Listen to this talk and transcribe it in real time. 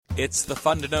It's the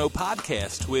Fun to Know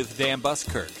podcast with Dan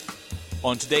Buskirk.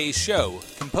 On today's show,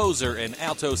 composer and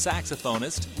alto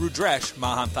saxophonist Rudresh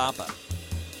Mahanthappa.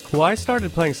 Well, I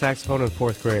started playing saxophone in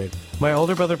 4th grade. My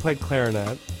older brother played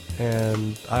clarinet,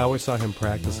 and I always saw him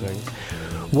practicing.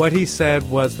 What he said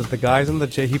was that the guys in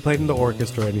he played in the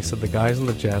orchestra, and he said the guys in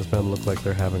the jazz band look like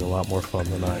they're having a lot more fun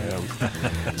than I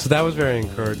am. So that was very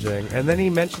encouraging. And then he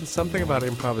mentioned something about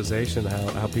improvisation,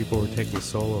 how people were taking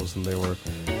solos and they were,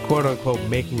 quote-unquote,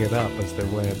 making it up as they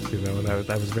went, and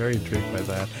I was very intrigued by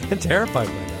that, and terrified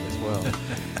by that as well.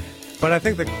 But I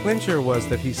think the clincher was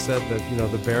that he said that,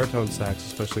 the baritone sax,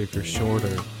 especially if you're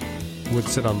shorter, would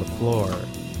sit on the floor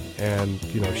and,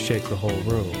 shake the whole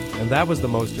room. And that was the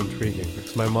most intriguing,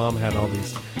 because my mom had all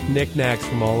these knickknacks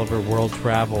from all of her world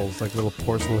travels, like little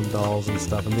porcelain dolls and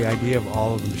stuff, and the idea of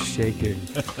all of them shaking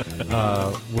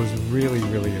was really,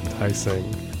 really enticing.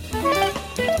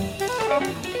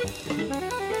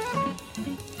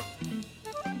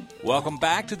 Welcome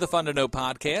back to the Fun to Know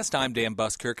podcast. I'm Dan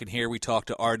Buskirk, and here we talk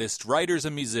to artists, writers,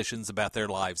 and musicians about their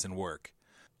lives and work.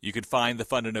 You can find the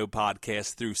Fun to Know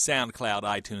podcast through SoundCloud,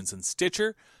 iTunes, and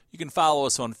Stitcher. You can follow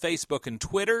us on Facebook and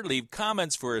Twitter, leave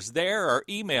comments for us there, or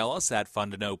email us at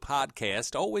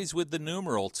funtoknowpodcast, always with the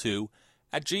numeral 2,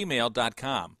 at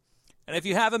gmail.com. And if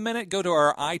you have a minute, go to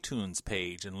our iTunes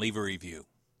page and leave a review.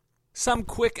 Some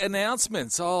quick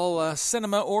announcements, all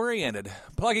cinema-oriented.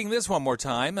 Plugging this one more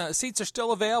time, seats are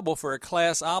still available for a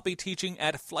class I'll be teaching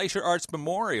at Fleischer Arts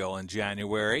Memorial in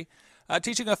January,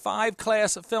 teaching a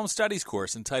 5-class film studies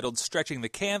course entitled Stretching the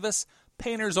Canvas,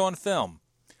 Painters on Film.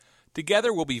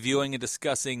 Together, we'll be viewing and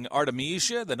discussing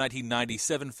Artemisia, the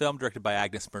 1997 film directed by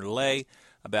Agnes Merlet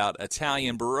about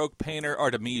Italian Baroque painter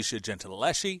Artemisia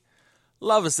Gentileschi,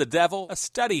 Love is the Devil, a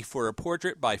study for a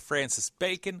portrait by Francis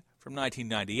Bacon from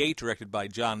 1998, directed by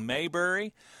John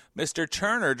Maybury, Mr.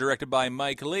 Turner, directed by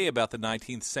Mike Lee about the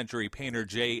 19th century painter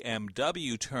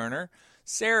J.M.W. Turner,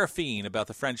 Seraphine, about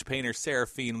the French painter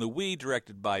Seraphine Louis,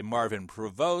 directed by Marvin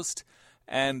Provost,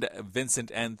 and Vincent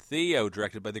and Theo,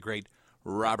 directed by the great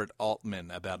Robert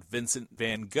Altman, about Vincent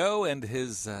van Gogh and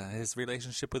his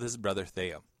relationship with his brother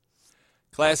Theo.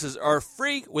 Classes are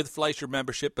free with Fleischer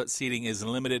membership, but seating is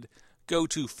limited. Go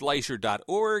to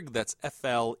Fleischer.org, that's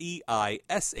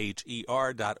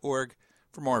FLEISHER.org,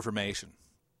 for more information.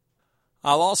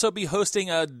 I'll also be hosting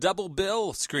a double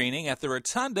bill screening at the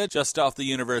Rotunda just off the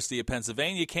University of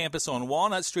Pennsylvania campus on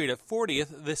Walnut Street at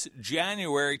 40th this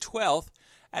January 12th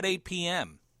at 8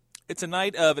 p.m. It's a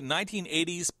night of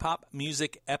 1980s pop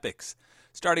music epics,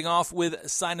 starting off with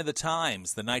Sign of the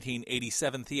Times, the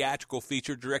 1987 theatrical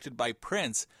feature directed by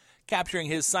Prince, capturing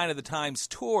his Sign of the Times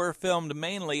tour filmed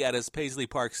mainly at his Paisley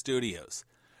Park studios.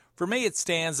 For me, it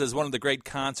stands as one of the great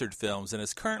concert films and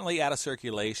is currently out of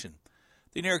circulation.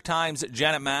 The New York Times'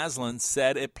 Janet Maslin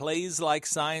said it plays like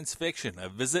science fiction, a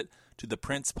visit to the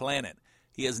Prince planet.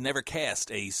 He has never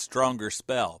cast a stronger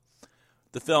spell.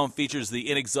 The film features the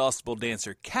inexhaustible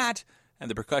dancer Cat and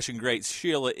the percussion great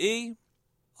Sheila E.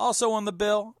 Also on the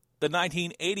bill, the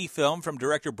 1980 film from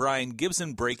director Brian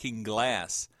Gibson, Breaking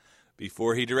Glass.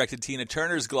 Before he directed Tina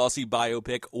Turner's glossy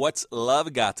biopic, What's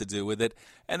Love Got to Do with It,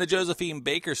 and the Josephine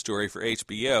Baker story for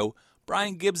HBO,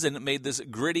 Brian Gibson made this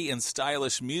gritty and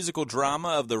stylish musical drama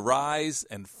of the rise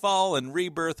and fall and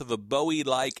rebirth of a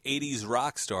Bowie-like 80s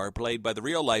rock star played by the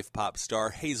real-life pop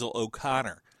star Hazel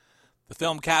O'Connor. The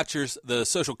film captures the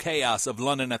social chaos of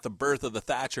London at the birth of the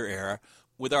Thatcher era,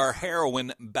 with our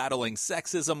heroine battling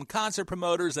sexism, concert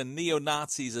promoters, and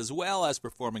neo-Nazis, as well as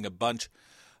performing a bunch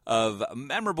of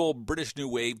memorable British New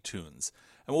Wave tunes.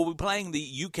 And we'll be playing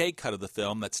the UK cut of the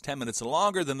film that's 10 minutes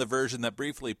longer than the version that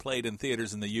briefly played in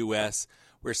theaters in the US,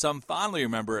 where some fondly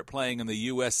remember it playing in the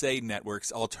USA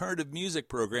Network's alternative music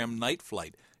program Night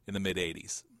Flight in the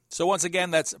mid-'80s. So once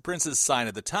again, that's Prince's Sign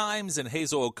of the Times and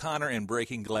Hazel O'Connor in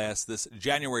Breaking Glass this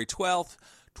January 12th,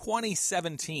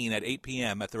 2017 at 8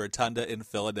 p.m. at the Rotunda in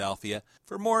Philadelphia.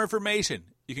 For more information,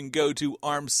 you can go to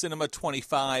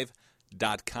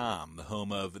armcinema25.com, the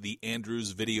home of the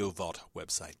Andrews Video Vault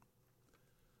website.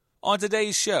 On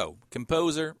today's show,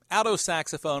 composer, alto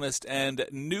saxophonist, and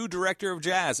new director of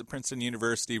jazz at Princeton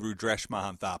University, Rudresh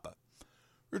Mahanthappa.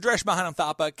 Rudresh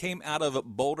Mahanthappa came out of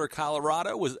Boulder,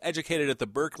 Colorado, was educated at the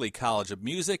Berklee College of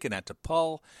Music and at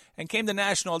DePaul, and came to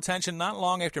national attention not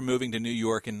long after moving to New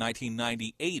York in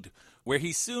 1998, where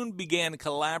he soon began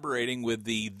collaborating with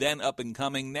the then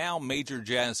up-and-coming, now major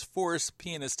jazz force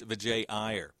pianist Vijay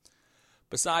Iyer.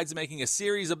 Besides making a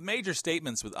series of major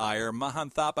statements with Iyer,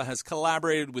 Mahanthappa has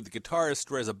collaborated with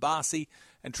guitarist Reza Bassi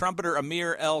and trumpeter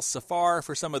Amir El Safar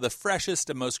for some of the freshest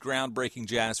and most groundbreaking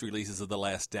jazz releases of the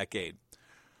last decade.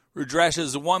 Rudresh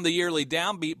has won the yearly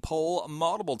Downbeat poll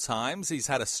multiple times. He's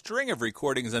had a string of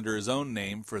recordings under his own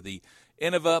name for the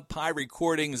Innova, Pi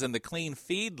Recordings, and the Clean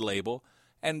Feed label.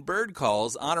 And Bird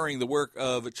Calls, honoring the work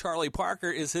of Charlie Parker,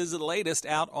 is his latest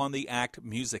out on the Act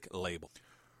Music label.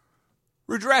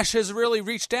 Rudresh has really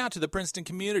reached out to the Princeton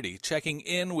community, checking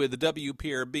in with the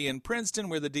WPRB in Princeton,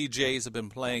 where the DJs have been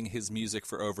playing his music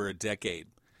for over a decade.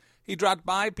 He dropped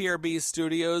by PRB's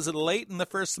studios late in the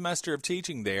first semester of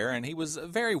teaching there, and he was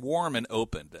very warm and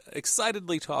open,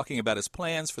 excitedly talking about his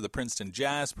plans for the Princeton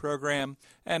Jazz program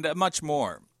and much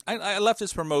more. I left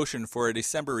his promotion for a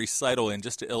December recital in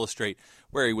just to illustrate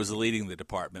where he was leading the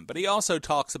department, but he also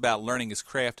talks about learning his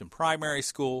craft in primary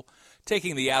school,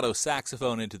 taking the alto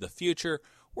saxophone into the future,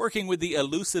 working with the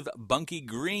elusive Bunky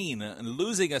Green, and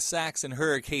losing a sax in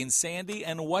Hurricane Sandy,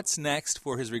 and what's next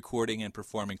for his recording and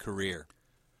performing career.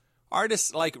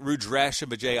 Artists like Rudresh and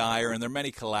Vijay Iyer and their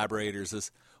many collaborators, as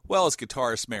well as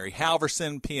guitarist Mary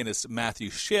Halverson, pianist Matthew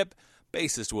Shipp,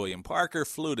 bassist William Parker,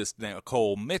 flutist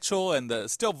Nicole Mitchell, and the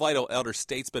still vital elder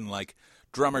statesmen like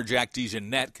drummer Jack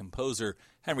DeJohnette, composer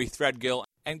Henry Threadgill,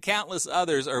 and countless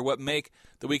others are what make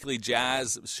the weekly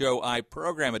jazz show I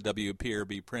program at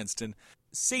WPRB Princeton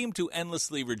seem to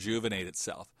endlessly rejuvenate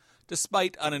itself,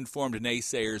 despite uninformed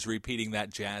naysayers repeating that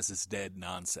jazz is dead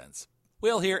nonsense.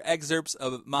 We'll hear excerpts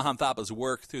of Mahan Thappa's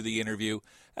work through the interview,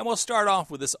 and we'll start off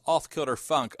with this off-kilter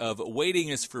funk of Waiting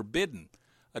is Forbidden,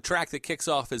 a track that kicks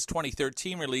off his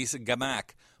 2013 release,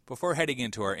 Gamak, before heading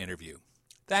into our interview.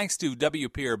 Thanks to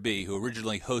WPRB, who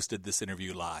originally hosted this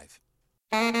interview live.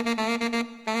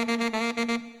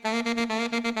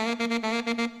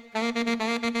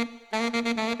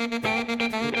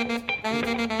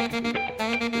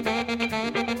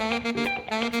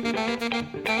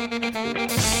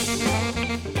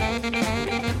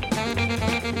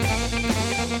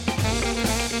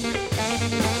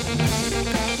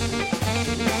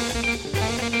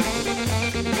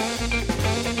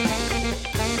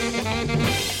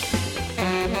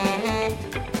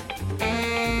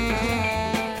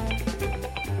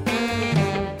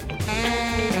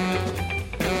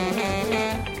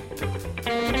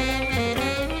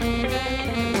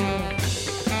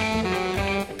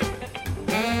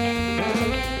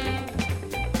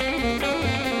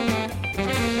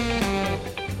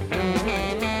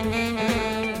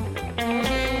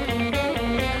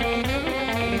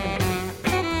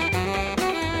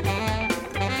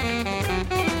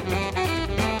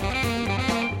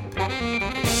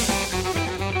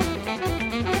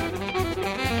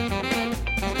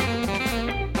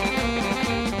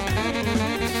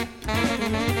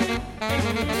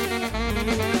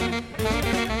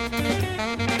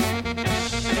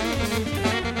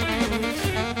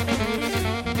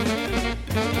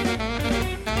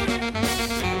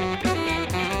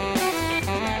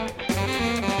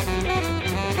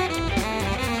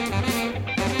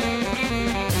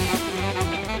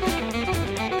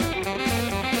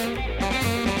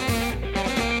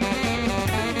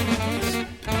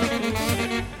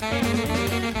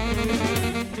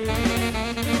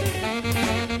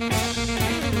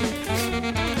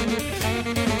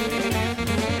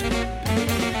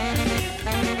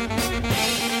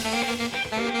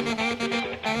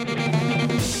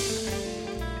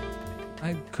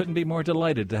 Couldn't be more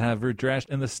delighted to have Rudresh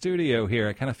in the studio here.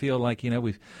 I kind of feel like,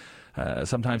 we've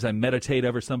sometimes I meditate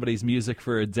over somebody's music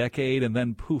for a decade, and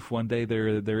then poof, one day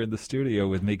they're in the studio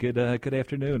with me. Good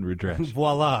afternoon, Rudresh.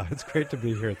 Voila! It's great to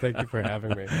be here. Thank you for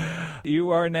having me.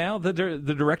 You are now the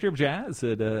director of jazz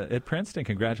at Princeton.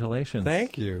 Congratulations!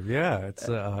 Thank you. Yeah,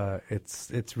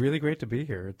 it's really great to be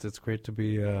here. It's great to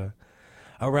be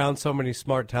around so many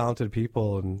smart, talented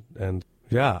people, and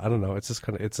yeah, I don't know. It's just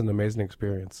it's an amazing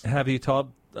experience. Have you taught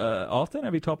often?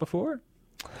 Have you taught before?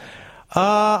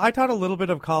 I taught a little bit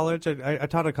of college. I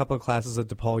taught a couple of classes at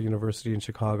DePaul University in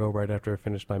Chicago right after I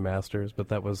finished my master's, but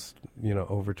that was,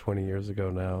 over 20 years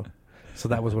ago now. So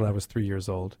that was when I was 3 years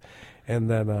old. And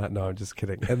then, no, I'm just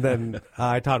kidding. And then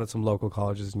I taught at some local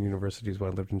colleges and universities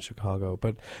when I lived in Chicago.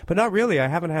 But not really. I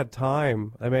haven't had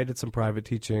time. I did some private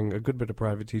teaching, a good bit of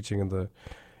private teaching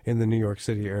in the New York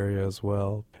City area as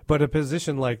well. But a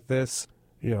position like this,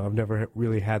 I've never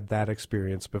really had that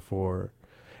experience before.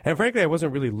 And frankly, I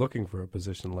wasn't really looking for a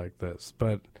position like this.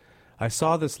 But I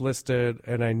saw this listed,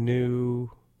 and I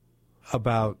knew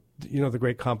about, the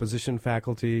great composition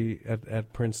faculty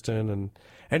at Princeton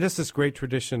and just this great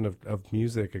tradition of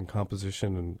music and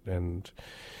composition and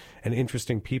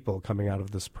interesting people coming out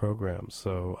of this program.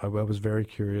 So I was very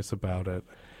curious about it.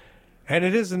 And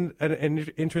it is an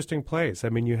interesting place.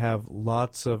 You have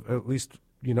lots of, at least,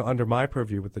 under my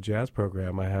purview with the jazz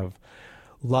program, I have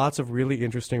lots of really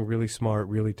interesting, really smart,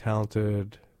 really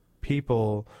talented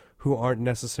people who aren't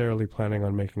necessarily planning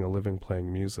on making a living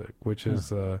playing music, which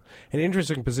is an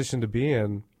interesting position to be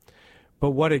in.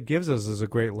 But what it gives us is a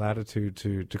great latitude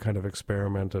to kind of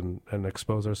experiment and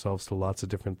expose ourselves to lots of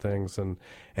different things and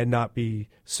not be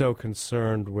so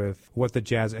concerned with what the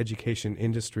jazz education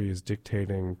industry is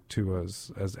dictating to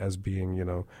us as being,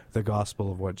 the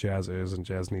gospel of what jazz is and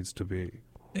jazz needs to be.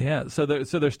 Yeah, so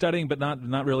they're studying but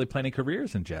not really planning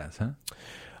careers in jazz, huh?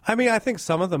 I mean, I think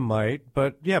some of them might,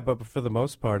 but for the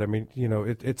most part, I mean,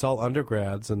 it's all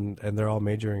undergrads and they're all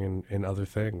majoring in other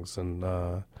things. And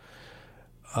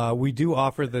we do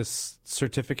offer this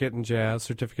certificate in jazz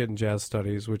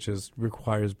studies, which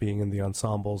requires being in the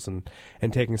ensembles and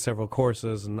taking several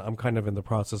courses. And I'm kind of in the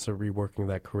process of reworking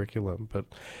that curriculum,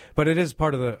 but it is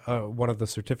part of the one of the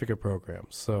certificate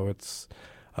programs. So it's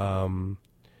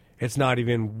not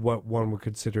even what one would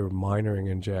consider minoring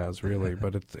in jazz, really,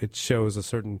 but it shows a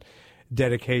certain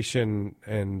dedication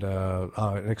and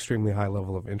an extremely high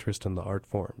level of interest in the art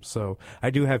form. So I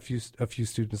do have a few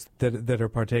students that are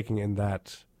partaking in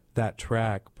that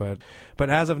track, but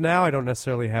as of now, I don't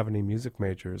necessarily have any music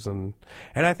majors, and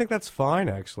I think that's fine,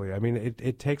 actually. I mean,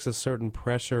 it takes a certain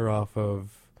pressure off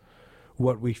of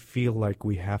what we feel like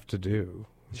we have to do.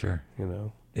 Sure.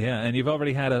 Yeah, and you've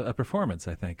already had a performance,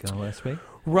 I think, last week.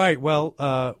 Right. Well,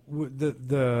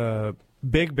 the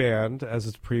big band, as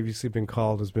it's previously been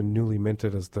called, has been newly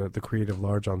minted as the Creative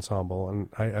Large Ensemble, and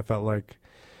I felt like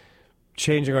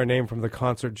changing our name from the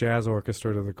Concert Jazz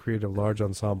Orchestra to the Creative Large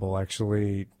Ensemble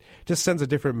actually just sends a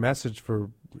different message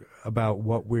about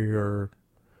what we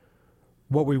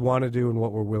want to do and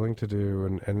what we're willing to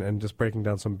do, and just breaking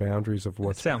down some boundaries of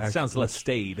what sounds less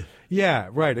staid. Yeah,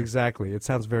 right, exactly. It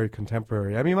sounds very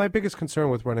contemporary. I mean, my biggest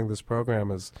concern with running this program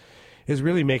is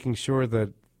really making sure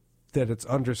that it's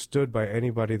understood by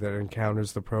anybody that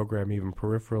encounters the program, even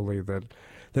peripherally,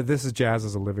 that this is jazz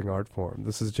as a living art form.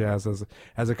 This is jazz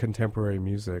as a contemporary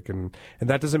music, and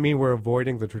that doesn't mean we're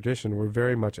avoiding the tradition. We're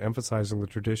very much emphasizing the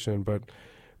tradition, but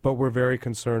we're very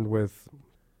concerned with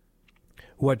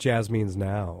what jazz means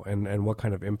now and what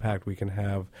kind of impact we can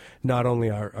have, not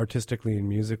only artistically and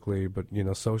musically, but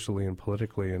socially and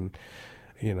politically and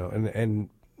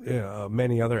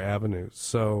many other avenues.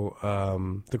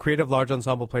 So the Creative Large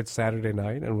Ensemble played Saturday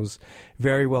night and was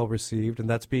very well received, and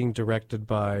that's being directed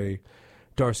by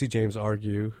Darcy James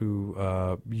Argue,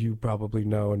 who you probably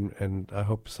know, and I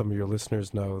hope some of your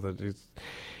listeners know, that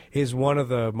is one of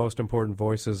the most important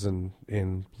voices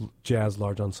in jazz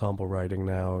large ensemble writing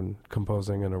now, and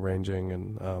composing and arranging.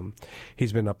 And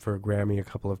he's been up for a Grammy a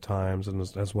couple of times and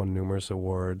has won numerous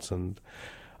awards. And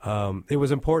it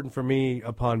was important for me,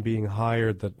 upon being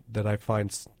hired, that I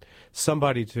find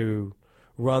somebody to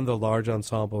run the large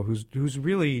ensemble who's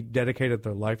really dedicated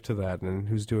their life to that and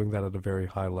who's doing that at a very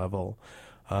high level.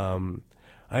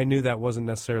 I knew that wasn't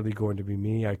necessarily going to be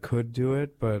me. I could do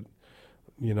it, but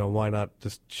why not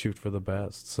just shoot for the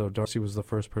best? So Darcy was the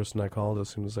first person I called as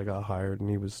soon as I got hired, and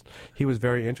he was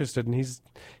very interested, and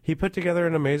he put together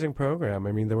an amazing program.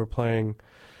 I mean, they were playing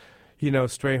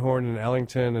Strayhorn and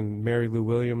Ellington and Mary Lou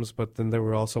Williams, but then they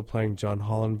were also playing John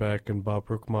Hollenbeck and Bob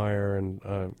Brookmeyer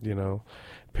and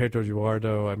Pedro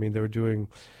Guardo. I mean, they were doing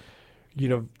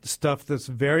stuff that's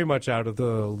very much out of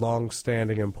the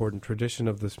long-standing important tradition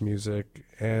of this music,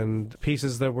 and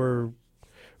pieces that were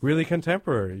really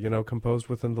contemporary, composed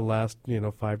within the last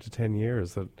 5 to 10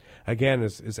 years. That again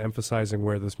is emphasizing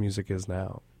where this music is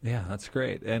now. Yeah, that's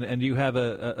great. And you have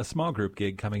a small group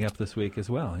gig coming up this week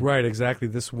as well. Right, exactly.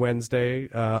 This Wednesday,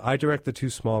 I direct the two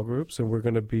small groups, and we're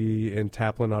going to be in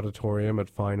Taplin Auditorium at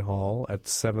Fine Hall at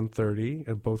 7:30,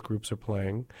 and both groups are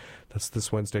playing. That's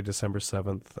this Wednesday, December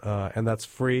 7th, and that's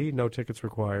free, no tickets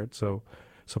required. So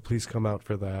please come out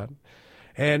for that.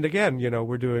 And again,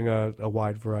 we're doing a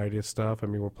wide variety of stuff. I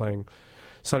mean, we're playing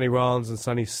Sonny Rollins and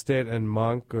Sonny Stitt and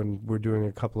Monk, and we're doing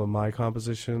a couple of my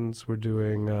compositions. We're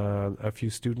doing a few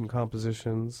student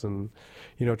compositions, and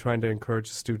trying to encourage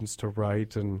the students to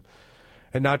write and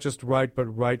not just write, but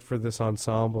write for this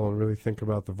ensemble and really think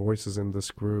about the voices in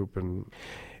this group, and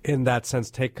in that sense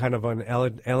take kind of an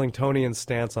Ellingtonian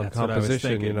stance on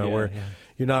composition. Where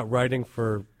you're not writing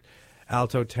for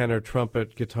alto, tenor,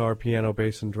 trumpet, guitar, piano,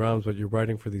 bass, and drums, but you're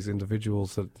writing for these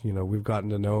individuals that we've gotten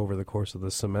to know over the course of the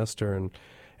semester,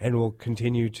 and will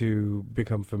continue to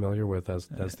become familiar with as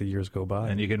the years go by.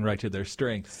 And you can write to their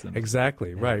strengths.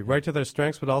 Exactly, right. Write to their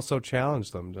strengths, but also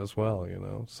challenge them as well.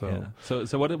 So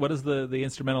what is the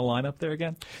instrumental lineup there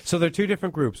again? So there are two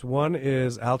different groups. One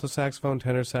is alto saxophone,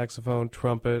 tenor saxophone,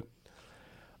 trumpet,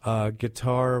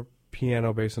 guitar,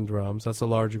 piano, bass, and drums. That's a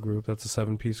larger group. That's a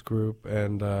 7-piece group.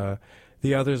 And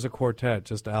The other's a quartet,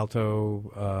 just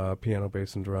alto, piano,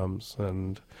 bass, and drums,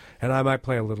 and I might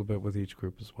play a little bit with each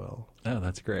group as well. Oh,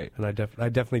 that's great. And I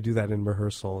definitely do that in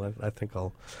rehearsal. I think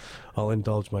I'll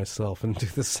indulge myself and do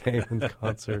the same in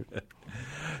concert.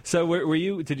 So,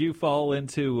 did you fall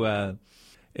into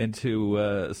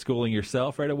schooling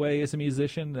yourself right away as a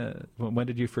musician? When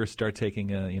did you first start taking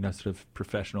sort of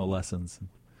professional lessons?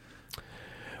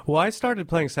 Well, I started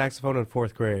playing saxophone in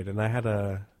 4th grade, and I had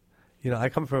I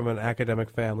come from an academic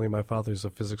family. My father's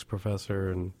a physics professor,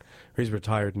 and he's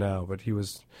retired now, but he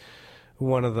was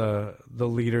one of the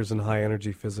leaders in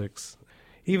high-energy physics.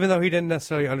 Even though he didn't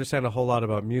necessarily understand a whole lot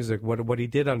about music, what he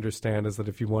did understand is that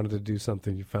if you wanted to do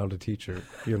something, you found a teacher,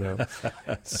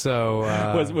 So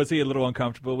was he a little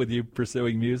uncomfortable with you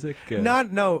pursuing music?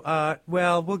 Well,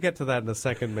 we'll get to that in a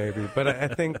second, maybe. But I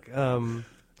think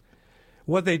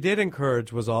what they did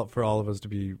encourage was for all of us to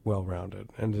be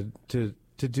well-rounded and to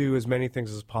do as many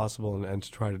things as possible and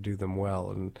to try to do them well.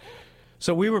 And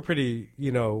so we were pretty,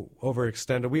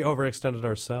 overextended. We overextended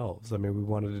ourselves. I mean, we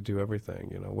wanted to do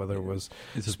everything, whether it was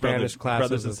Spanish classes.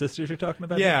 Brothers and sisters you're talking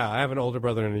about? Yeah, I have an older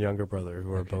brother and a younger brother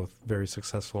who are both very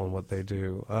successful in what they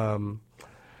do.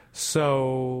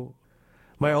 So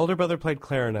my older brother played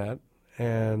clarinet,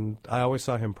 and I always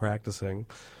saw him practicing.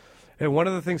 And one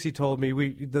of the things he told me,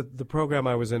 the program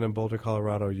I was in Boulder,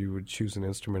 Colorado, you would choose an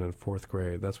instrument in 4th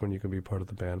grade. That's when you can be part of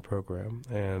the band program.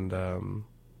 And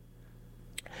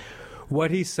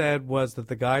what he said was that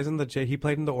the guys he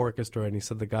played in the orchestra, and he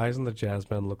said the guys in the jazz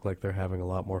band look like they're having a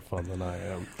lot more fun than I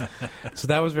am. So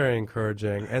that was very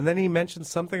encouraging. And then he mentioned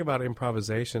something about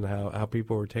improvisation, how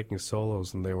people were taking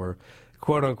solos and they were,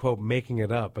 quote unquote, making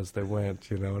it up as they went,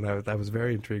 and I was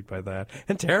very intrigued by that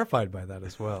and terrified by that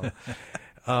as well.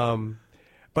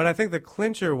 But I think the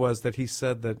clincher was that he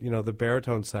said that, the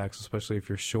baritone sax, especially if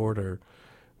you're shorter,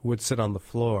 would sit on the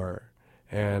floor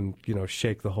and,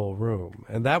 shake the whole room.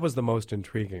 And that was the most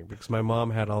intriguing because my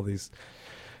mom had all these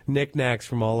knickknacks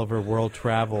from all of her world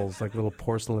travels, like little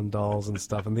porcelain dolls and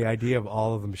stuff. And the idea of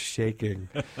all of them shaking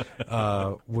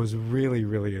was really,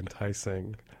 really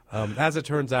enticing. As it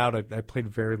turns out, I played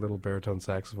very little baritone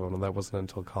saxophone, and that wasn't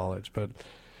until college. But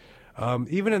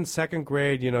even in 2nd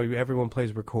grade, everyone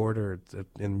plays recorder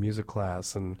in music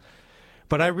class,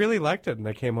 but I really liked it, and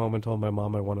I came home and told my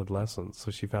mom I wanted lessons,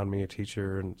 so she found me a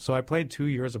teacher, and so I played 2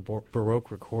 years of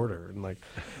Baroque recorder in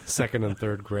 2nd and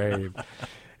 3rd grade,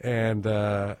 and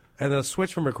the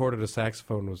switch from recorder to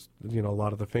saxophone was, a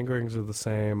lot of the fingerings are the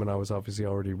same, and I was obviously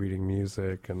already reading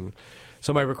music, and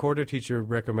so my recorder teacher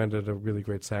recommended a really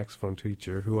great saxophone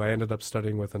teacher who I ended up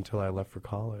studying with until I left for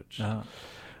college.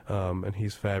 And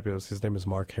he's fabulous. His name is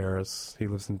Mark Harris. He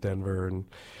lives in Denver, and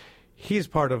he's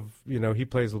part of, he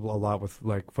plays a lot with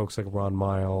folks like Ron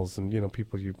Miles and,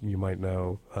 people you might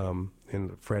know,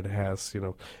 and Fred Hess,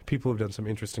 people who've done some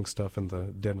interesting stuff in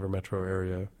the Denver metro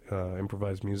area,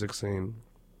 improvised music scene.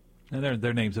 And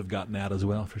their names have gotten out as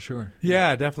well, for sure.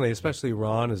 Yeah, definitely. Especially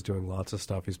Ron is doing lots of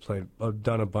stuff. He's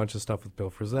done a bunch of stuff with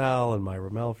Bill Frisell and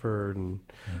Myra Melford, and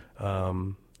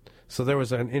so there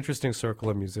was an interesting circle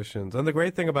of musicians. And the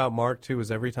great thing about Mark, too, is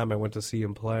every time I went to see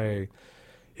him play,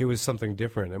 it was something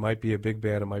different. It might be a big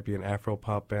band, it might be an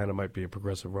Afro-pop band, it might be a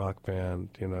progressive rock band,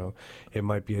 it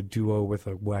might be a duo with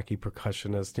a wacky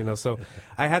percussionist, So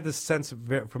I had this sense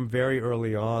from very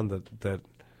early on that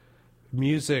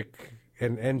music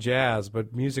and jazz,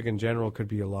 but music in general could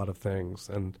be a lot of things,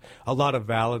 and a lot of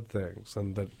valid things,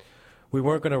 and that we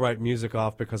weren't going to write music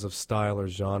off because of style or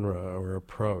genre or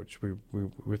approach. We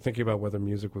were thinking about whether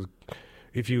music was,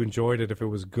 if you enjoyed it, if it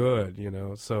was good,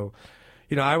 So,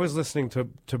 I was listening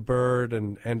to Bird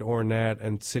and Ornette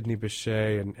and Sidney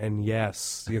Bechet and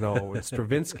Yes, and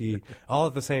Stravinsky all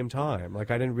at the same time. I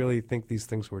didn't really think these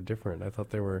things were different. I thought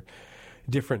they were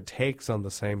different takes on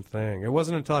the same thing. It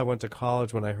wasn't until I went to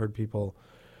college when I heard people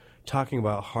talking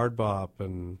about hard bop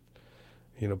and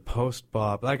post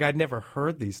bop. I'd never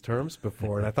heard these terms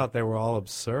before, and I thought they were all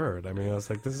absurd. I mean, I was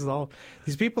like,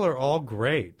 these people are all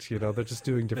great. They're just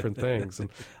doing different things, and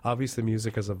obviously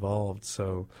music has evolved.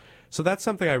 So that's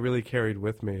something I really carried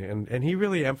with me, and he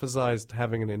really emphasized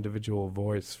having an individual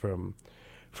voice from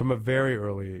a very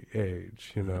early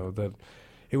age. That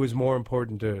it was more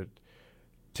important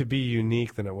to be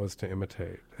unique than it was to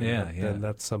imitate. And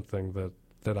that's something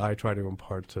that I try to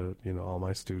impart to all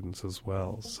my students as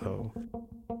well. So.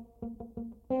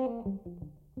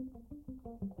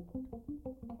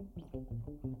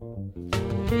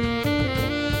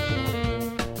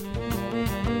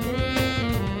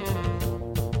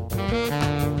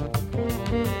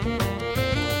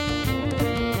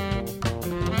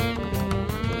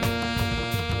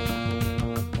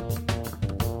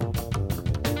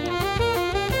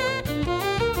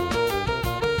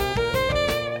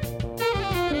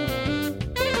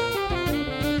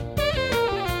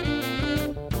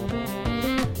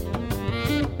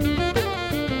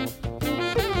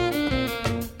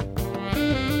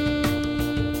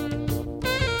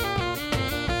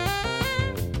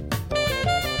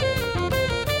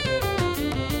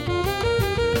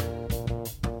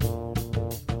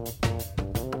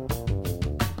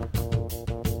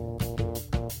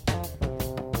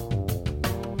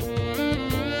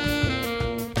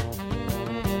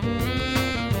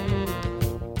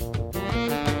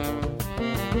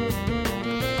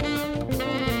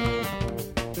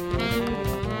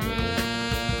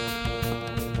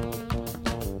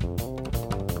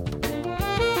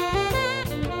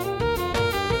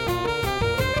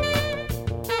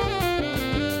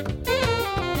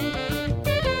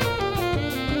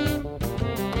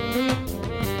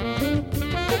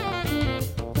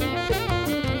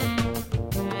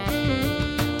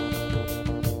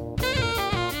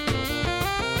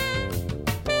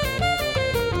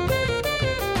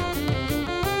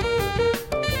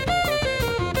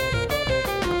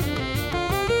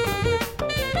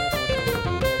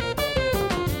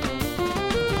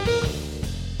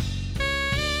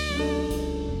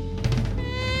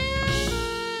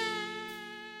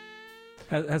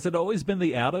 Has it always been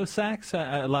the alto sax?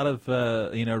 A lot of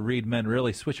reed men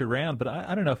really switch around, but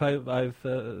I don't know if I've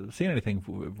seen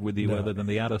anything with you other than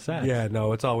the alto sax. Yeah,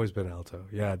 no, it's always been alto.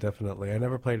 Yeah, definitely. I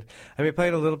never played. I mean, I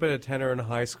played a little bit of tenor in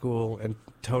high school and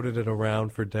toted it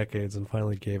around for decades, and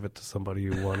finally gave it to somebody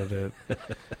who wanted it.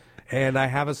 And I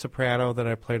have a soprano that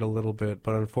I played a little bit,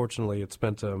 but unfortunately, it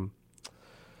spent a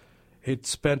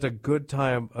good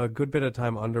bit of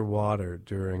time underwater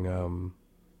during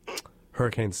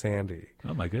Hurricane Sandy.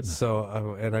 Oh my goodness!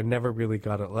 So and I never really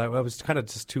got it. I was kind of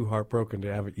just too heartbroken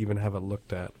to even have it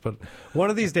looked at. But one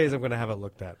of these days I'm going to have it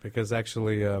looked at, because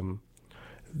actually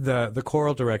the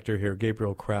choral director here,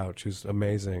 Gabriel Crouch, who's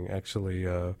amazing, actually.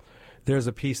 There's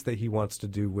a piece that he wants to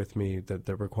do with me that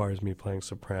requires me playing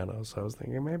soprano. So I was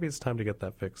thinking maybe it's time to get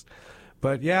that fixed.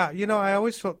 But yeah, I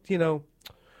always felt,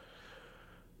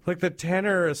 like the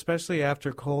tenor, especially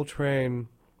after Coltrane,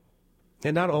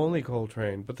 and not only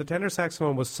Coltrane, but the tenor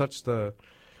saxophone was such the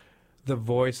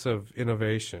voice of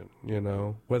innovation,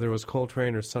 whether it was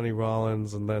Coltrane or Sonny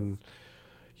Rollins, and then,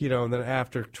 and then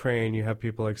after Train, you have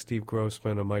people like Steve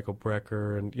Grossman and Michael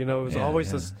Brecker, and, it was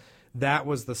always this. That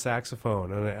was the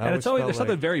saxophone, and it's always there's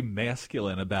something very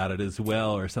masculine about it as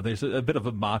well, or something. There's a bit of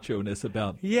a macho-ness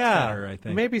about tenor, I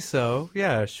think. Maybe so.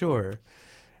 Yeah, sure.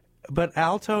 But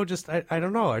alto, just I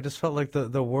don't know. I just felt like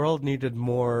the world needed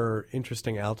more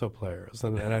interesting alto players,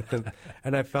 and I think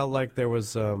and I felt like there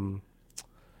was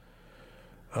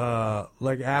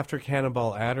like after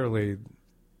Cannonball Adderley.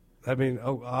 I mean,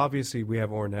 obviously we have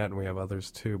Ornette and we have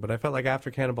others too, but I felt like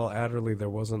after Cannonball Adderley there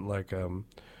wasn't like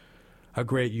a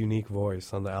great unique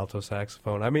voice on the alto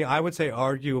saxophone. I mean, I would say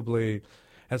arguably,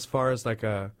 as far as like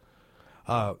a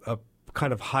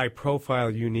kind of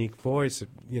high-profile, unique voice, it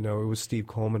was Steve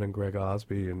Coleman and Greg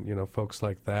Osby and, folks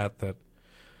like that.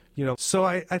 So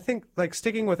I think, like,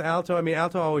 sticking with alto, I mean,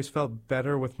 alto always felt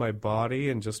better with my body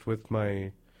and just with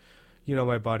my,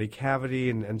 my body cavity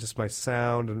and just my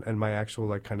sound and my actual,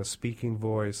 like, kind of speaking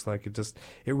voice. Like, it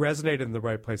resonated in the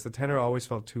right place. The tenor always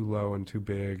felt too low and too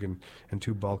big and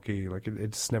too bulky. Like,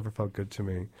 it just never felt good to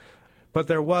me. But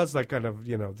there was like kind of,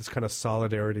 this kind of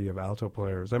solidarity of alto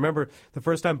players. I remember the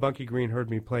first time Bunky Green heard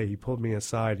me play, he pulled me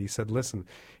aside. He said, listen,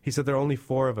 there are only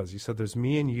 4 of us. He said, there's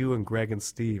me and you and Greg and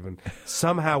Steve, and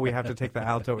somehow we have to take the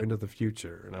alto into the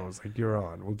future. And I was like, you're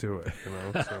on, we'll do it.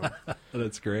 So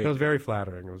that's great. It was very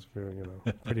flattering. It was very,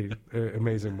 pretty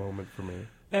amazing moment for me.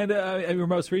 And your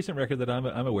most recent record that I'm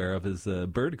aware of is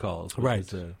Bird Calls,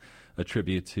 which is a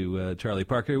tribute to Charlie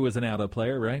Parker, who was an alto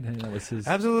player, right? And that was his...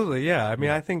 Absolutely, yeah. I mean,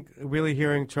 I think really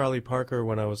hearing Charlie Parker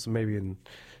when I was maybe in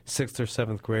 6th or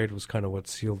 7th grade was kind of what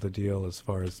sealed the deal as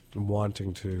far as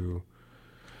wanting to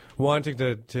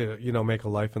make a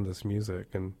life in this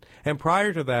music. And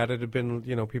prior to that, it had been,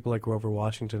 people like Grover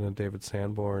Washington and David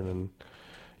Sanborn and,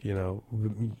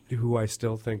 who I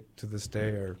still think to this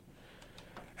day are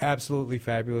absolutely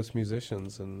fabulous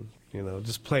musicians and,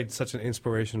 just played such an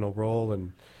inspirational role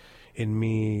in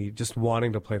me just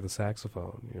wanting to play the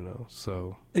saxophone,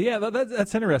 so. Yeah,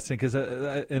 that's interesting because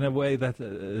in a way that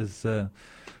is,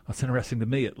 that's interesting to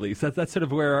me at least. That's sort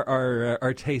of where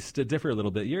our tastes differ a little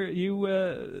bit. You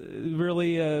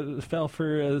really fell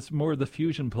for more of the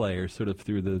fusion players sort of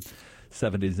through the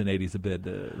 70s and 80s a bit,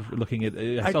 looking at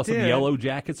I saw some Yellow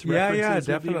Jackets references.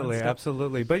 Yeah, definitely,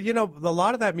 absolutely. But, a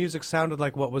lot of that music sounded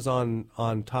like what was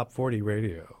on Top 40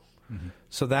 radio. Mm-hmm.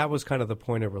 So that was kind of the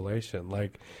point of relation.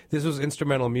 Like, this was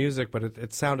instrumental music, but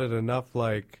it sounded enough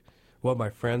like what my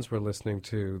friends were listening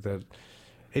to that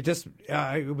it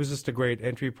was just a great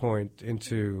entry point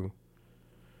into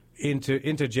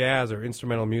jazz or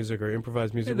instrumental music or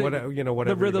improvised music. Whatever.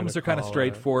 The rhythms are kind of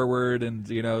straightforward and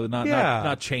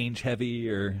not change heavy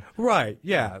or right.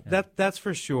 Yeah, that's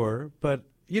for sure. But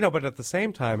but at the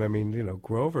same time, I mean,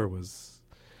 Grover was.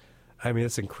 I mean,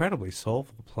 it's incredibly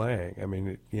soulful playing. I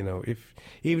mean,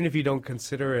 even if you don't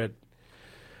consider it,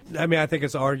 I mean, I think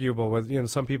it's arguable.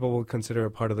 Some people will consider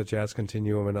it part of the jazz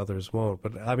continuum and others won't.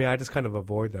 But I mean, I just kind of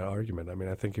avoid that argument. I mean,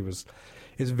 I think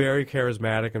he's very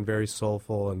charismatic and very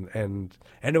soulful, and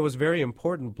it was very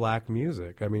important black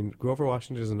music. I mean, Grover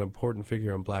Washington is an important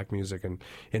figure in black music, and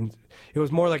it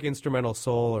was more like instrumental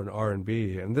soul and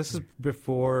R&B. And this is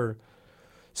before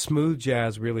smooth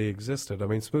jazz really existed. I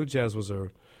mean, smooth jazz was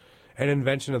an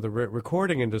invention of the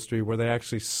recording industry where they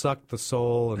actually sucked the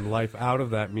soul and life out of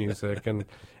that music and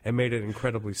made it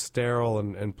incredibly sterile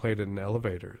and played it in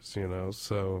elevators,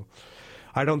 So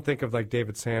I don't think of like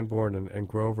David Sanborn and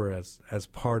Grover as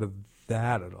part of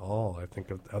that at all. I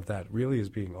think of that really as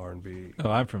being R&B.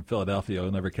 Oh, I'm from Philadelphia.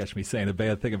 You'll never catch me saying a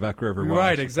bad thing about Grover Washington.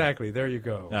 Right, exactly. There you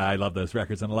go. I love those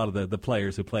records, and a lot of the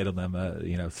players who played on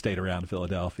them, stayed around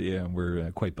Philadelphia and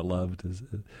were quite beloved,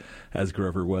 as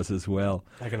Grover was as well.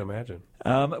 I can imagine.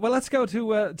 Well, let's go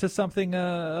to something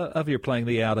of your playing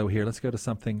the alto here. Let's go to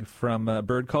something from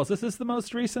Bird Calls. This is the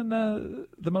most recent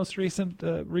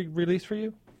release for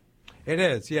you? It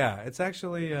is, yeah. It's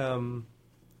actually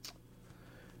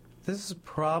this is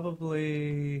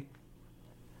probably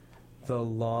the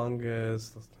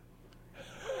longest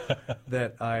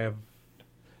that I have.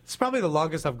 It's probably the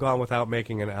longest I've gone without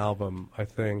making an album, I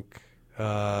think.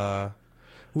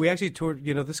 We actually toured,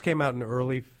 this came out in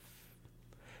early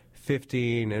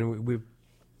 15, and we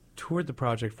toured the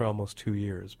project for almost 2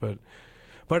 years, but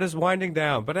it's winding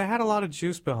down. But it had a lot of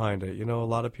juice behind it. A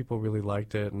lot of people really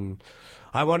liked it, and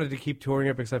I wanted to keep touring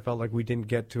it because I felt like we didn't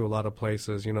get to a lot of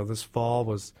places. This fall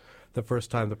was the first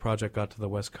time the project got to the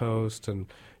West Coast and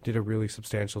did a really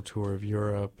substantial tour of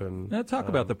Europe. And now talk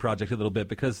about the project a little bit,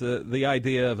 because the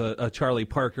idea of a Charlie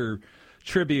Parker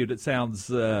tribute, it sounds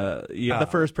the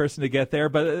first person to get there,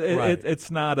 but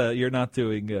it's not you're not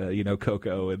doing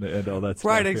Coco and all that stuff.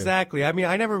 Right, exactly. I mean,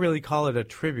 I never really call it a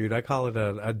tribute. I call it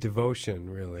a devotion,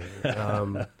 really,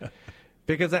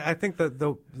 because I think that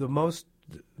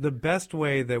the best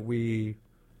way that we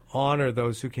honor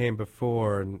those who came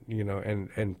before,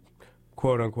 and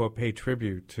quote unquote pay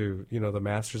tribute to the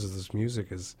masters of this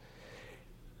music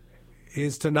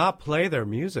is to not play their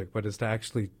music, but is to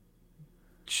actually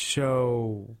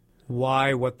show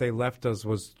why what they left us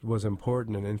was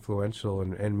important and influential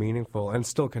and meaningful and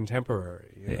still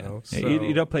contemporary. So,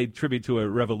 you don't pay tribute to a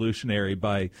revolutionary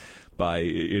by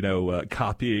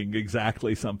copying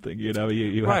exactly something.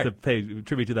 You have to pay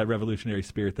tribute to that revolutionary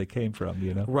spirit they came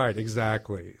from. Right,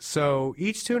 exactly. So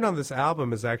each tune on this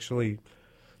album is actually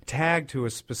tagged to a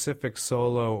specific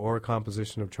solo or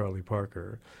composition of Charlie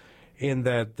Parker, in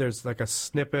that there's like a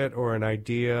snippet or an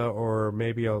idea or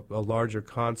maybe a larger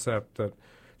concept that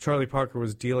Charlie Parker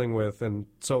was dealing with. And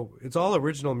so it's all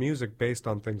original music based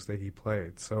on things that he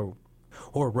played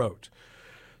or wrote.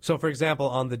 So, for example,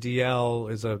 On the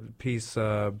DL is a piece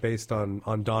based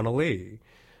on Donna Lee.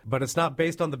 But it's not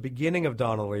based on the beginning of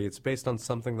Donna Lee. It's based on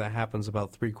something that happens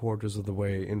about 3/4 of the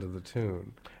way into the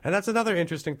tune. And that's another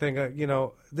interesting thing.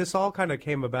 This all kind of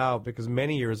came about because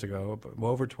many years ago,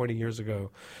 over 20 years ago,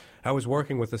 I was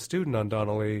working with a student on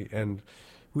Donna Lee, and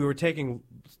we were taking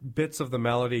bits of the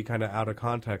melody kind of out of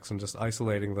context and just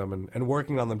isolating them and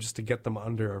working on them just to get them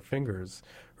under our fingers,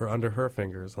 or under her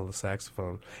fingers on the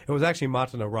saxophone. It was actually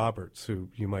Matana Roberts, who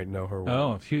you might know her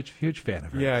well. Oh, huge fan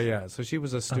of hers. Yeah. So she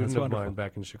was a student of mine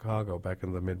back in Chicago, back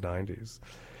in the mid-'90s.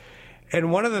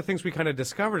 And one of the things we kind of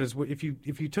discovered is if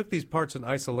you took these parts in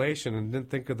isolation and didn't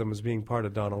think of them as being part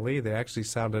of Donna Lee, they actually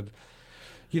sounded,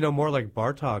 more like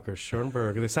Bartok or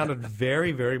Schoenberg. They sounded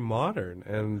very, very modern.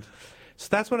 And so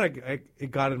that's when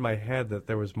it got in my head that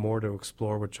there was more to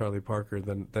explore with Charlie Parker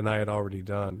than I had already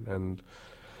done. And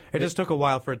it just took a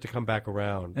while for it to come back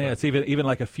around. Yeah, it's even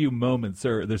like a few moments,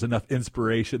 or there's enough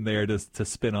inspiration there to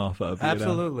spin off of.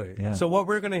 Absolutely. Yeah. So what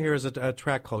we're going to hear is a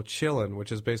track called Chillin',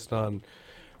 which is based on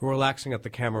Relaxing at the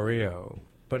Camarillo.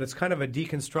 But it's kind of a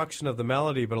deconstruction of the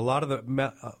melody, but a lot of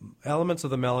the elements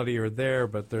of the melody are there,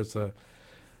 but there's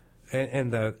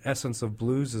and the essence of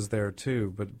blues is there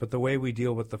too. But the way we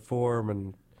deal with the form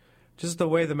and just the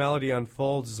way the melody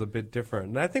unfolds is a bit different.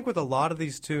 And I think with a lot of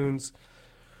these tunes,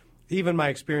 even my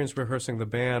experience rehearsing the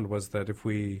band was that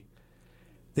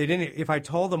if I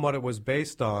told them what it was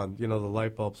based on, the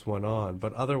light bulbs went on.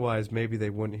 But otherwise, maybe they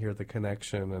wouldn't hear the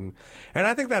connection. And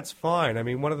I think that's fine. I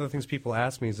mean, one of the things people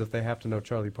ask me is if they have to know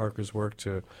Charlie Parker's work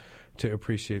to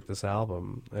appreciate this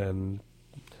album. And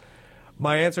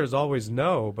my answer is always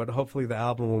no, but hopefully the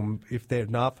album, if they're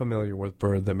not familiar with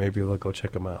Bird, then maybe they'll go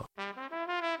check them out.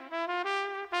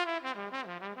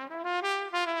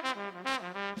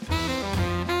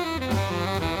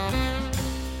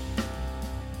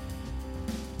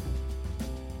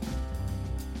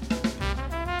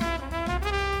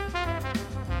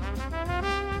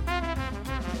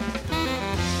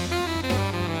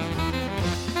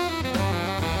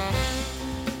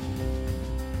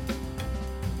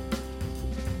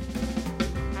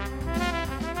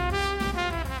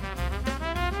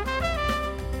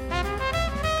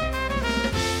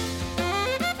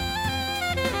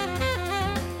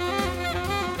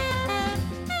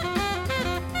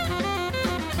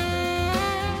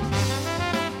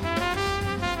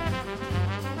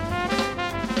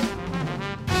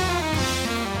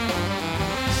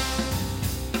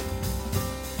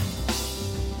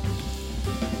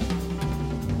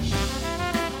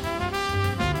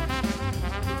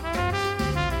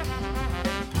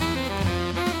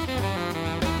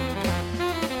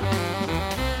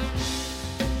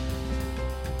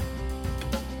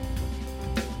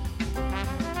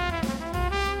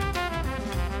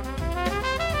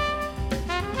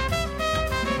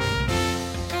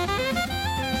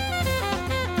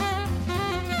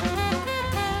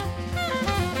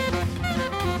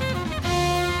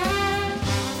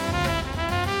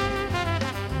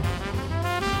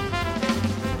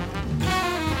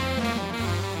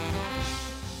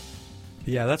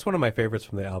 Yeah, that's one of my favorites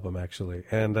from the album, actually.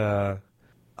 And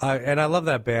I love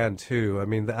that band, too. I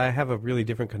mean, I have a really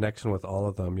different connection with all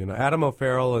of them. You know, Adam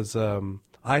O'Farrell is,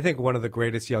 I think, one of the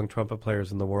greatest young trumpet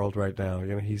players in the world right now.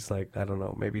 You know, he's like, I don't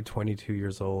know, maybe 22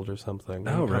 years old or something.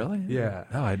 Oh, really? Yeah.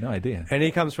 Oh, I had no idea. And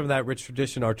he comes from that rich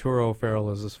tradition. Arturo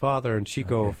O'Farrell is his father, and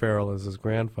Chico O'Farrell is his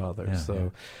grandfather. Yeah.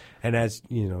 And as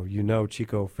you know,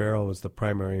 Chico O'Farrell was the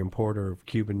primary importer of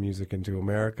Cuban music into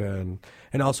America,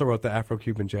 and also wrote the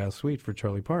Afro-Cuban Jazz Suite for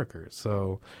Charlie Parker.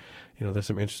 So, you know, there's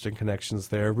some interesting connections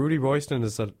there. Rudy Royston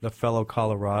is a fellow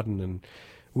Coloradan, and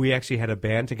we actually had a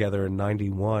band together in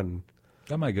 '91.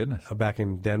 Oh, my goodness. Back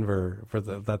in Denver for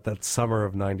that summer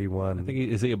of '91. I think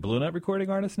is he a Blue Note recording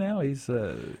artist now? He's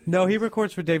No, he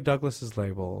records for Dave Douglas's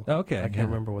label. Oh, okay. I can't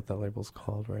remember what that label's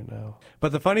called right now.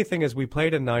 But the funny thing is, we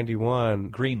played in '91.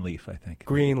 Greenleaf, I think.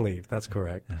 Greenleaf, that's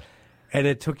correct. Yeah. And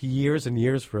it took years and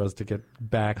years for us to get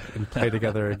back and play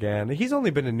together again. He's only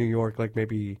been in New York like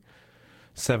maybe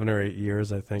 7 or 8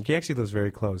 years, I think. He actually lives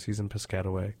very close. He's in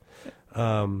Piscataway.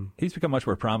 He's become much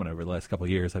more prominent over the last couple of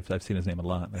years. I've seen his name a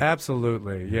lot.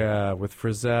 Absolutely, yeah, with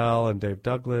Frizzell and Dave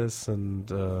Douglas,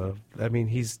 and I mean,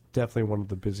 he's definitely one of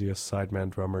the busiest sideman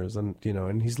drummers, and you know,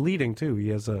 and he's leading too. He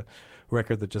has a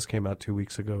record that just came out 2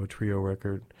 weeks ago, a trio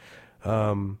record.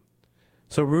 So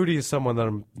Rudy is someone that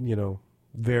I'm, you know,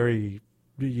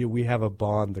 we have a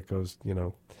bond that goes, you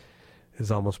know, is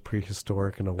almost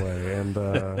prehistoric in a way, and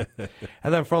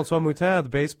then Francois Moutin, the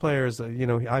bass player, is, you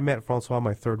know, I met Francois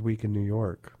my third week in New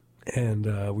York, and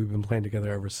we've been playing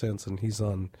together ever since. And he's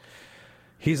on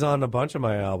a bunch of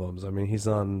my albums. I mean, he's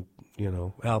on, you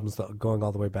know, albums going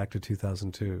all the way back to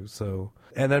 2002. So,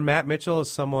 and then Matt Mitchell is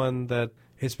someone that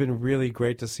it's been really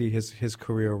great to see his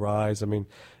career rise. I mean,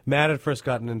 Matt had first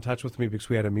gotten in touch with me because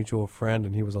we had a mutual friend,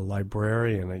 and he was a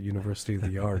librarian at University of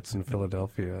the Arts in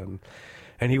Philadelphia,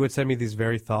 and he would send me these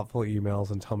very thoughtful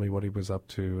emails and tell me what he was up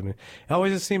to. And it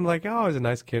always just seemed like, oh, he's a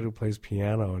nice kid who plays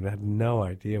piano, and I had no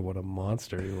idea what a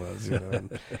monster he was. You know?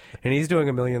 And he's doing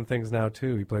a million things now,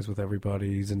 too. He plays with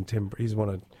everybody. He's one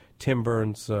of Tim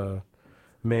Burns'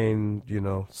 main, you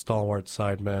know, stalwart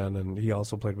sidemen, and he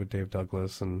also played with Dave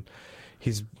Douglas. And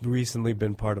he's recently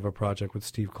been part of a project with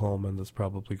Steve Coleman that's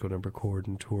probably going to record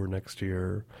and tour next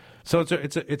year. So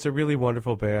it's a really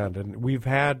wonderful band, and we've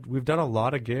done a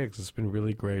lot of gigs. It's been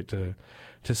really great to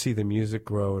see the music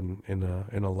grow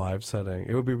in a live setting.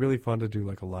 It would be really fun to do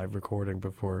like a live recording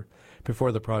before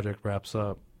the project wraps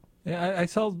up. Yeah, I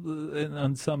saw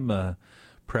on some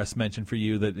press mention for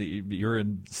you that you're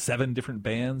in 7 different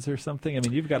bands or something. I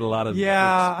mean, you've got a lot of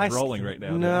rolling right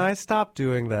now. No, I stopped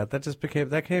doing that. That just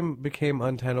became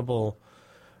untenable.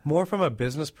 More from a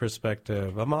business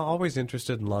perspective. I'm always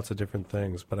interested in lots of different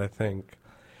things, but I think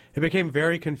it became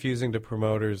very confusing to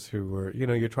promoters who were, you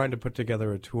know, you're trying to put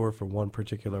together a tour for one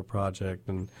particular project,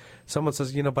 and someone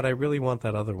says, you know, but I really want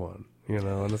that other one, you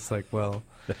know, and it's like, well,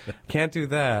 can't do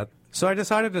that. So I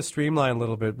decided to streamline a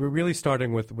little bit. We're really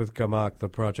starting with Gamak, the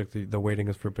project, the Waiting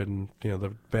is Forbidden, you know,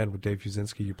 the band with Dave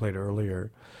Fuzinski you played earlier.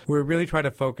 We're really trying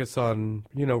to focus on,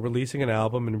 you know, releasing an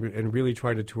album and really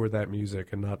trying to tour that music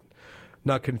and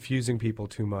not confusing people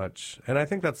too much. And I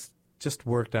think that's just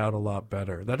worked out a lot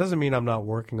better. That doesn't mean I'm not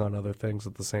working on other things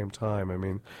at the same time. I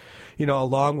mean, you know,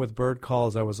 along with Bird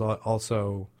Calls, I was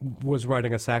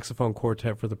writing a saxophone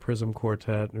quartet for the Prism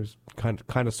Quartet. It was kind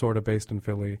of sort of based in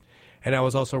Philly. And I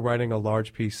was also writing a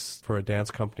large piece for a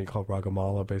dance company called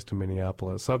Ragamala based in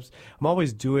Minneapolis. So I'm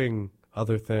always doing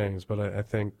other things, but I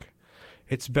think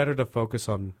it's better to focus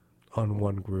on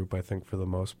one group, I think, for the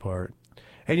most part.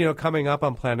 And, you know, coming up,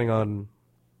 I'm planning on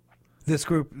this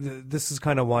group. This is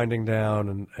kind of winding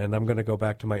down, and I'm going to go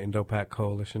back to my Indo-Pak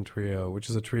Coalition trio,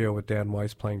 which is a trio with Dan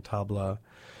Weiss playing tabla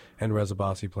and Reza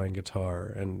Bassi playing guitar.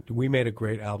 And we made a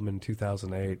great album in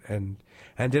 2008 and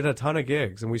did a ton of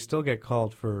gigs, and we still get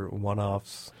called for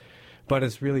one-offs. But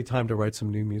it's really time to write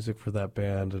some new music for that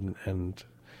band and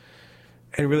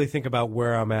really think about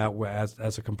where I'm at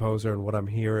as a composer and what I'm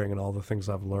hearing and all the things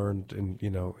I've learned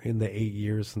in the 8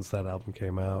 years since that album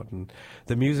came out. And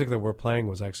the music that we're playing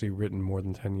was actually written more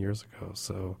than 10 years ago.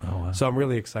 So, So I'm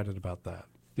really excited about that.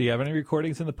 Do you have any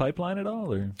recordings in the pipeline at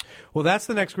all? Or? Well, that's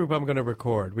the next group I'm going to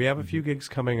record. We have a few gigs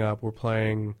coming up. We're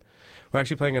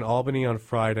actually playing in Albany on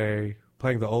Friday,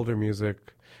 playing the older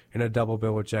music in a double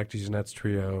bill with Jack DeJohnette's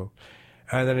trio.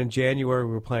 And then in January,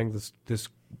 we're playing this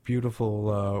beautiful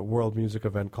world music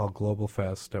event called Global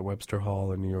Fest at Webster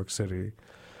Hall in New York City.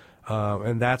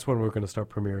 And that's when we're going to start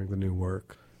premiering the new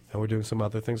work. And we're doing some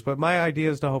other things. But my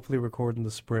idea is to hopefully record in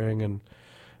the spring and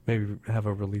maybe have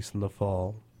a release in the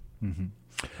fall. Mm-hmm.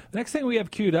 The next thing we have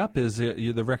queued up is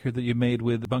the record that you made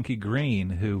with Bunky Green,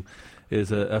 who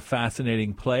is a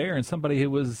fascinating player and somebody who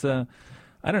was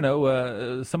I don't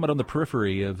know, somewhat on the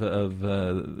periphery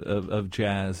of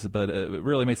jazz, but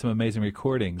really made some amazing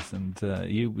recordings, and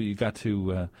you got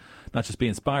to not just be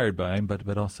inspired by him,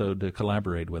 but also to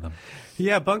collaborate with him.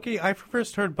 Yeah, Bunky. I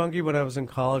first heard Bunky when I was in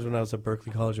college, when I was at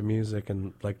Berklee College of Music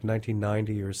in like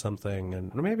 1990 or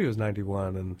something, or maybe it was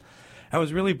 91, and I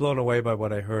was really blown away by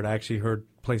what I heard. I actually heard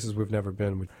places we've never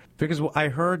been, because I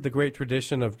heard the great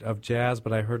tradition of jazz,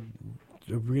 but I heard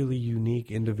a really unique,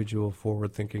 individual,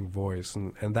 forward-thinking voice,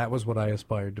 and that was what I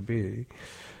aspired to be,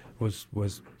 was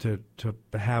to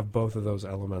have both of those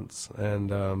elements.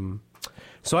 And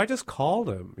so I just called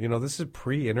him. This is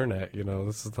pre-internet.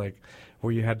 This is like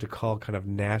where you had to call kind of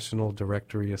national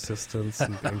directory assistants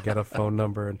and get a phone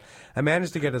number. And I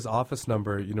managed to get his office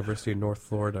number at University of North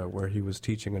Florida, where he was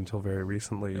teaching until very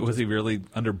recently. Was he really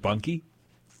under Bunky?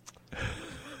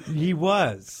 He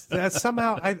was.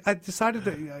 Somehow I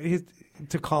decided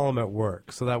to call him at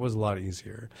work, so that was a lot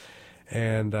easier.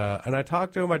 And I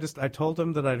talked to him. I told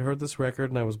him that I'd heard this record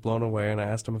and I was blown away, and I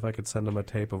asked him if I could send him a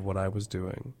tape of what I was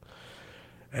doing.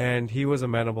 And he was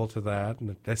amenable to that,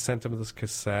 and I sent him this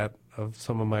cassette of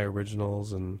some of my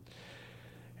originals, and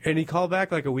he called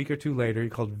back like a week or two later. He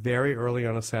called very early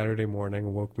on a Saturday morning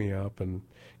and woke me up and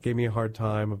gave me a hard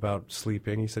time about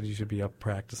sleeping. He said you should be up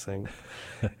practicing.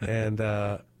 And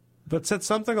but said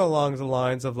something along the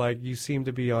lines of like, you seem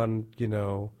to be on,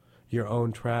 your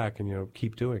own track, and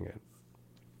keep doing it.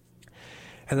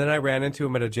 And then I ran into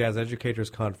him at a jazz educators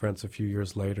conference a few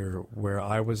years later, where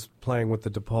I was playing with the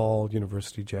DePaul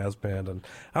University Jazz Band, and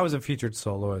I was a featured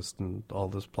soloist and all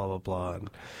this blah blah blah.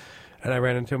 And I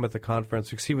ran into him at the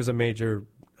conference because he was a major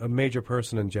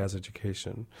person in jazz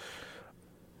education.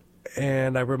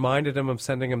 And I reminded him of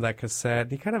sending him that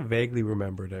cassette. He kind of vaguely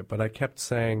remembered it, but I kept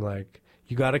saying like,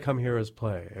 you got to come hear us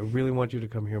play. I really want you to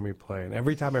come hear me play. And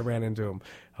every time I ran into him,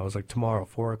 I was like, tomorrow,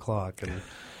 4 o'clock.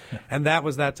 And that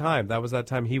was that time. That was that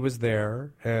time. He was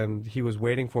there, and he was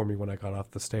waiting for me when I got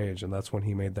off the stage. And that's when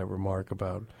he made that remark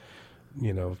about,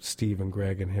 Steve and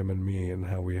Greg and him and me, and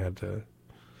how we had to,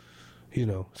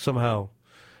 somehow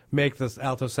make this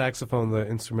alto saxophone the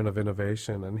instrument of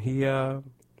innovation. And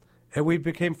and we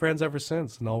became friends ever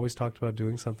since, and always talked about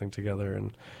doing something together.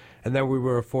 And then we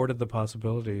were afforded the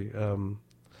possibility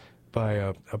by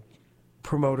a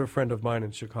promoter friend of mine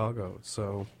in Chicago.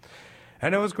 So,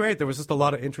 and it was great. There was just a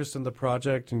lot of interest in the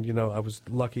project, and I was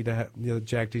lucky to have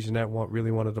Jack DeJohnette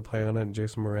really wanted to play on it, and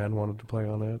Jason Moran wanted to play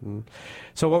on it. And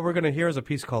so what we're going to hear is a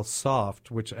piece called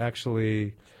Soft, which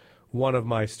actually one of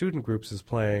my student groups is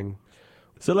playing.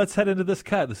 So let's head into this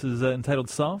cut. This is entitled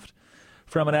Soft,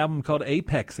 from an album called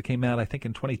Apex that came out, I think,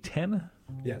 in 2010.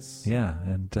 Yes. Yeah,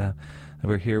 and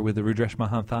we're here with the Rudresh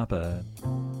Mahanthappa.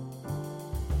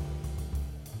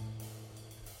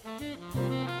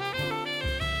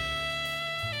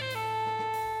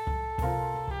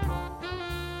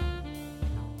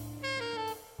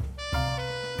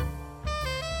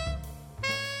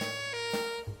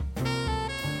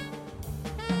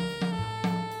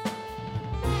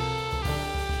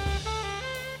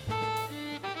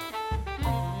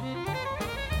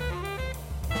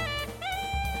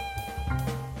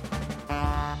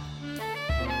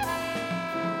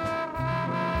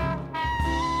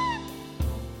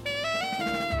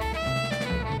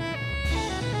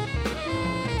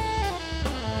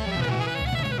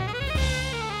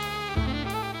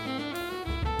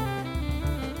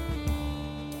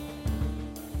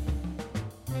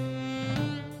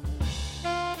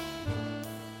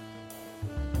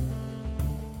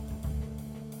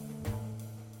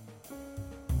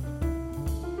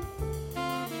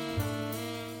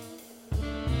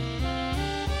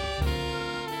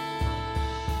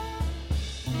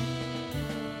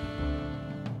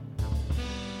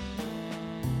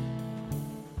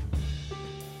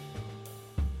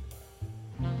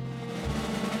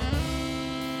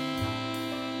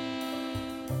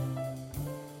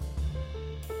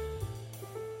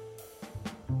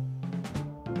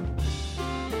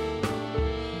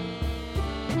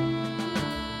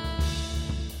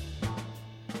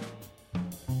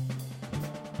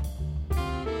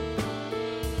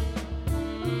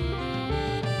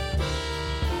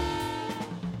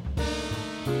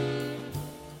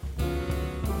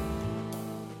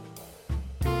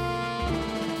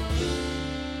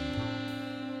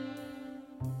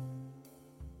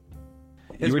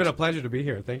 It's been a pleasure to be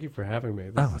here. Thank you for having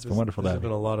me. It's been wonderful. This has been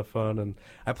a lot of fun, and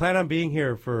I plan on being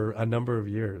here for a number of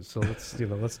years. So let's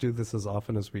do this as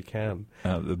often as we can.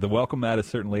 The welcome mat is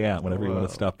certainly out whenever you want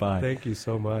to stop by. Thank you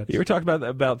so much. You were talking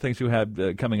about things you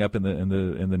had coming up in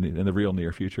the real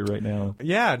near future right now.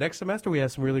 Yeah, next semester we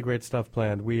have some really great stuff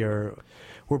planned. We're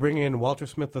bringing in Walter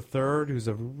Smith III, who's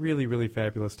a really, really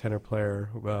fabulous tenor player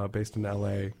based in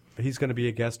L.A. He's going to be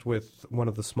a guest with one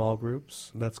of the small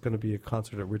groups. That's going to be a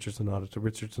concert at Richardson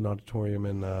Auditorium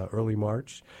in early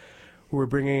March. We're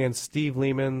bringing in Steve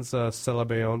Lehman's Cella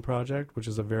Bayonne project, which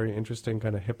is a very interesting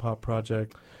kind of hip-hop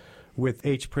project, with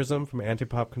H. Prism from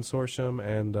Antipop Consortium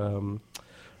and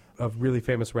a really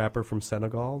famous rapper from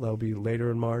Senegal. That'll be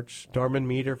later in March. Darman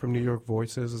Meter from New York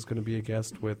Voices is going to be a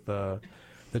guest with the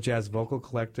Jazz Vocal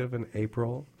Collective in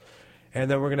April. And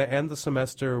then we're going to end the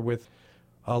semester with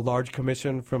a large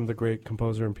commission from the great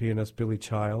composer and pianist Billy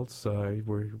Childs.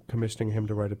 We're commissioning him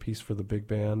to write a piece for the big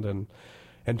band, and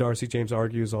Darcy James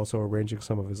Argue is also arranging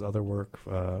some of his other work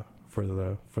for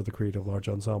the Creative Large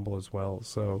Ensemble as well.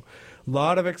 So a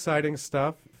lot of exciting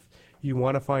stuff. You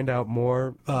want to find out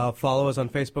more, follow us on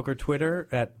Facebook or Twitter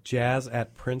at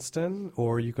Jazz@Princeton,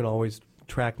 or you can always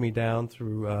track me down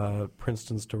through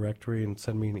Princeton's directory and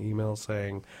send me an email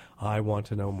saying, I want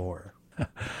to know more.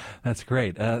 That's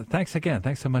great. Thanks again.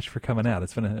 Thanks so much for coming out.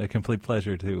 It's been a complete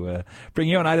pleasure to bring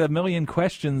you on. I had a million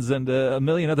questions and a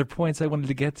million other points I wanted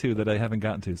to get to that I haven't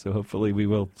gotten to, so hopefully we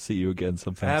will see you again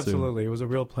sometime soon. Absolutely. It was a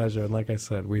real pleasure, and like I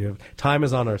said, time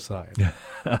is on our side.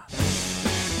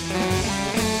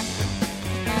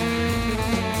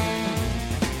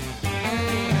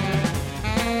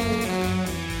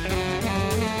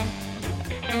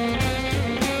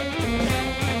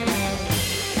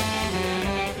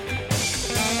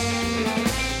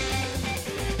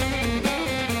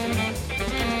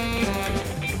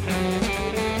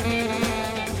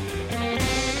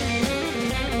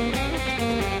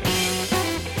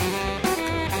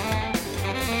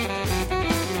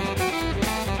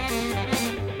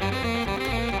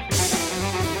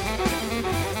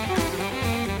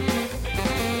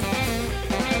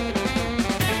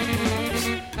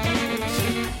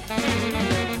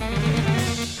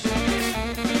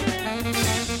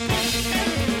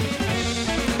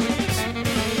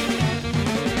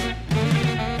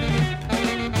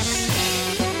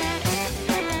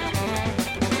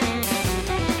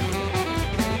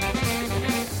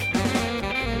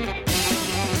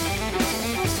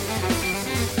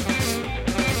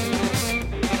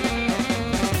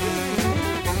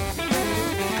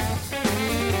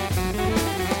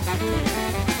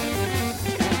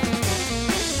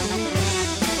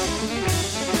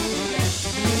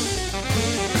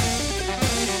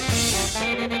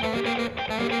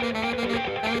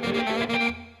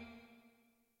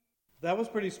 That was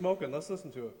pretty smoking. Let's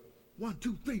listen to it. 1,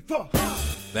 2, 3, 4.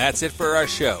 That's it for our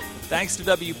show. Thanks to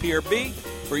WPRB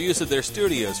for use of their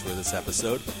studios for this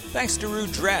episode. Thanks to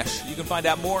Rudreshm. You can find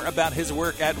out more about his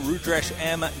work at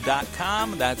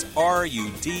rudreshm.com. That's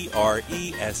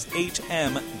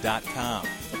RUDRESHM.com.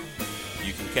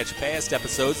 You can catch past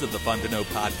episodes of the Fun to Know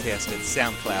podcast at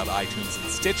SoundCloud, iTunes, and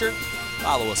Stitcher.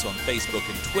 Follow us on Facebook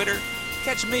and Twitter.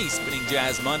 Catch me spinning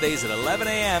Jazz Mondays at 11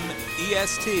 a.m.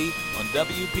 EST on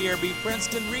WPRB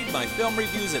Princeton. Read my film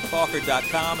reviews at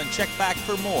Falker.com and check back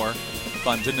for more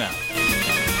Fun to Know.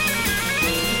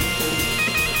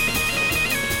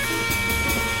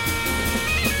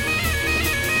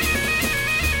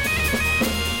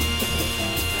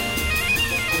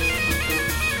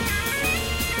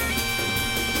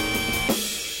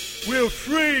 We're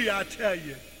free, I tell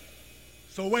you.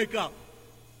 So wake up.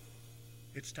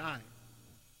 It's time.